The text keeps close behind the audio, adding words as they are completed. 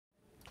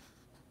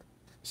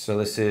So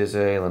this is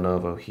a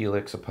Lenovo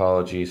Helix.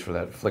 Apologies for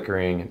that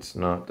flickering. It's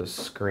not the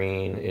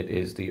screen. It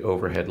is the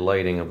overhead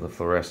lighting of the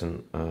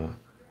fluorescent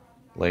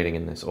lighting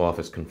in this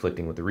office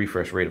conflicting with the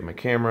refresh rate of my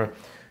camera.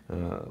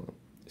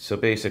 So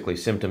basically,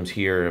 symptoms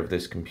here of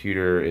this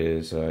computer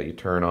is you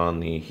turn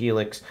on the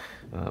Helix,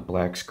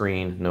 black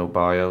screen, no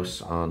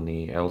BIOS on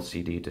the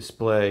LCD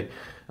display.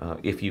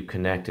 If you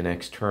connect an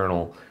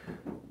external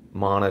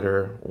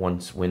monitor,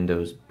 once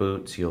Windows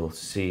boots, you'll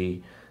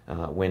see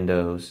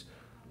Windows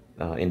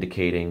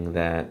indicating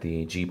that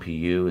the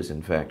GPU is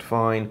in fact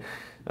fine.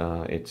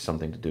 It's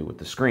something to do with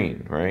the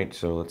screen, right?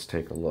 So let's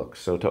take a look.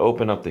 So to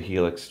open up the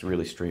Helix, it's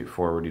really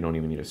straightforward. You don't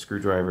even need a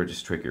screwdriver.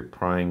 Just take your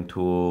prying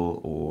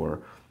tool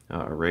or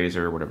a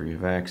razor, whatever you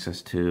have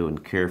access to,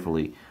 and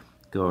carefully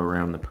go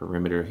around the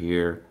perimeter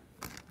here,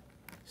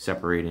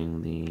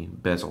 separating the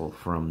bezel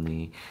from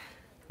the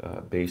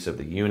base of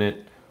the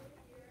unit.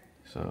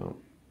 So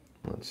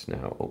let's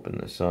now open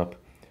this up.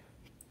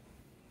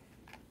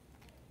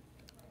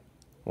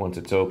 Once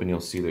it's open,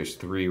 you'll see there's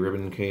 3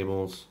 ribbon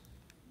cables.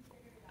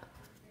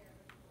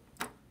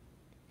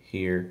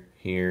 Here,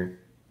 here,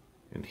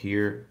 and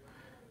here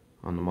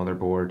on the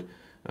motherboard,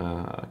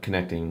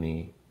 connecting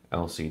the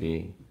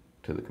LCD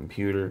to the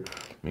computer.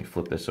 Let me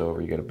flip this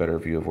over. You get a better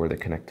view of where they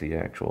connect to the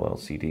actual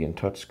LCD and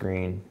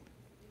touchscreen.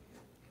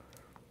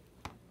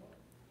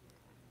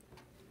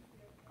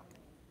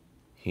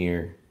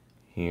 Here,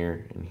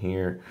 here, and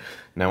here.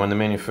 Now when the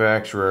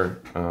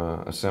manufacturer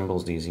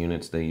assembles these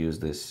units, they use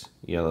this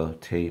yellow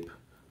tape,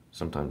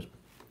 sometimes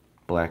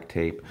black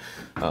tape,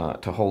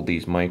 to hold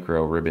these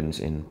micro ribbons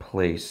in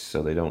place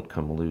so they don't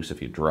come loose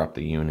if you drop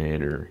the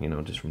unit or, you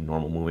know, just from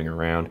normal moving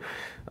around.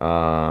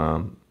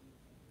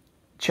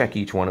 Check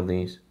each one of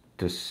these.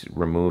 Just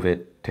remove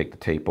it, take the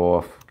tape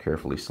off,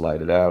 carefully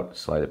slide it out,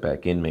 slide it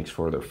back in, make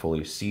sure they're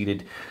fully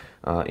seated.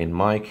 In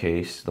my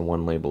case, the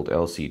one labeled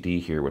LCD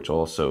here, which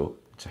also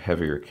it's a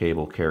heavier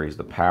cable, carries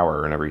the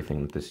power and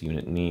everything that this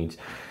unit needs,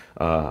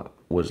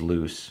 was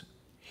loose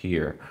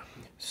here.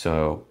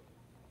 So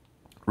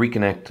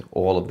reconnect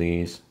all of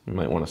these. You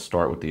might want to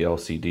start with the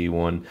LCD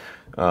one.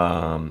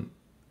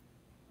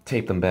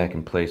 Tape them back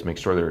in place, make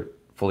sure they're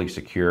fully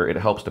secure. It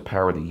helps to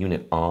power the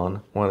unit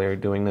on while they're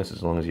doing this,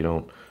 as long as you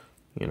don't,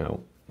 you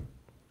know,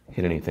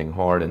 hit anything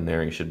hard in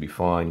there, you should be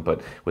fine.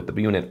 But with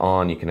the unit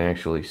on, you can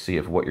actually see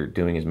if what you're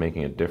doing is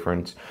making a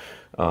difference.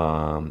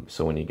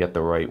 So when you get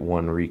the right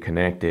one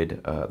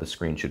reconnected, the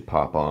screen should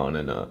pop on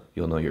and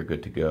you'll know you're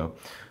good to go.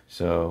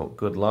 So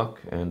good luck,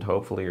 and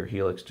hopefully your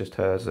Helix just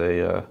has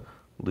a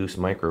loose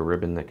micro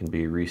ribbon that can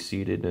be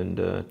reseated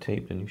and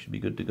taped, and you should be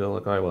good to go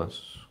like I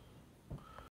was.